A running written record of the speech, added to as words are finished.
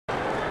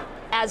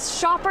as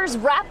shoppers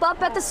wrap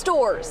up at the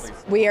stores.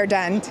 We are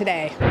done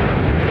today.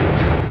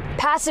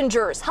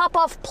 Passengers hop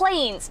off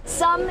planes,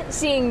 some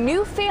seeing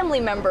new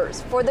family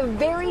members for the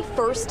very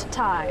first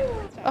time.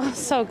 Oh,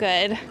 so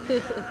good.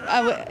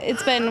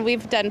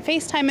 We've done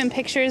FaceTime and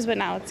pictures, but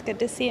now it's good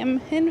to see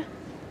him in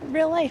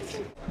real life.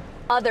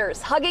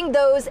 Others hugging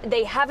those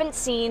they haven't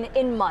seen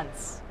in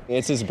months.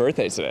 It's his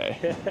birthday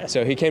today,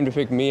 so he came to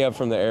pick me up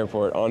from the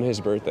airport on his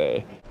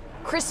birthday.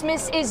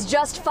 Christmas is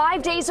just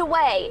 5 days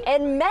away,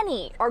 and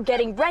many are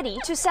getting ready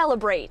to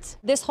celebrate.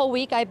 This whole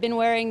week I've been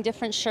wearing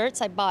different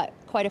shirts. I bought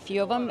quite a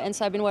few of them, and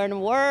so I've been wearing them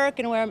to work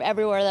and wear them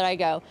everywhere that I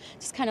go.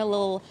 Just kind of a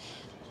little,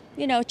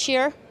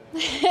 cheer.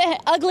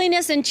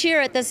 Ugliness and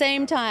cheer at the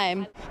same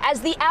time. As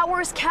the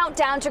hours count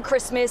down to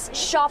Christmas,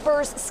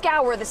 shoppers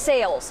scour the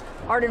sales.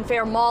 Arden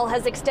Fair Mall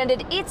has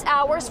extended its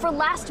hours for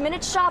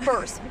last-minute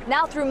shoppers.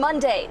 Now through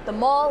Monday, the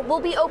mall will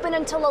be open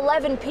until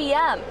 11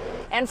 p.m.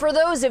 And for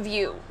those of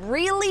you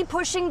really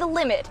pushing the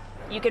limit,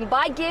 you can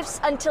buy gifts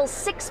until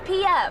 6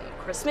 p.m.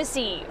 Christmas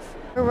Eve.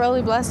 We're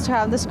really blessed to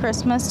have this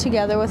Christmas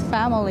together with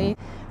family.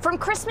 From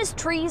Christmas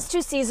trees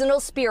to seasonal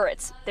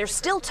spirits, there's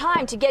still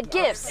time to get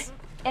gifts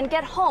and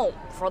get home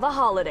for the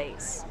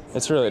holidays.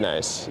 It's really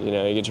nice. You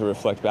get to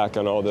reflect back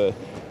on all the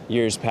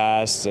years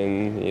past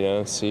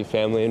and, see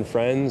family and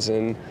friends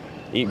and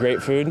eat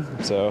great food.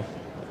 So,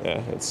 yeah,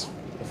 it's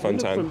a fun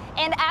time.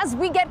 And as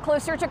we get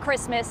closer to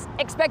Christmas,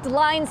 expect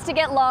lines to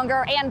get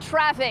longer and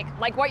traffic,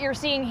 like what you're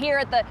seeing here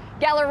at the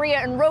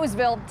Galleria in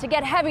Roseville, to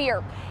get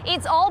heavier.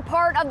 It's all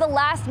part of the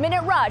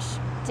last-minute rush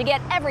to get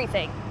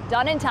everything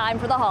done in time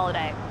for the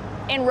holiday.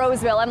 In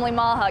Roseville, Emily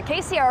Maha,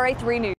 KCRA 3 News.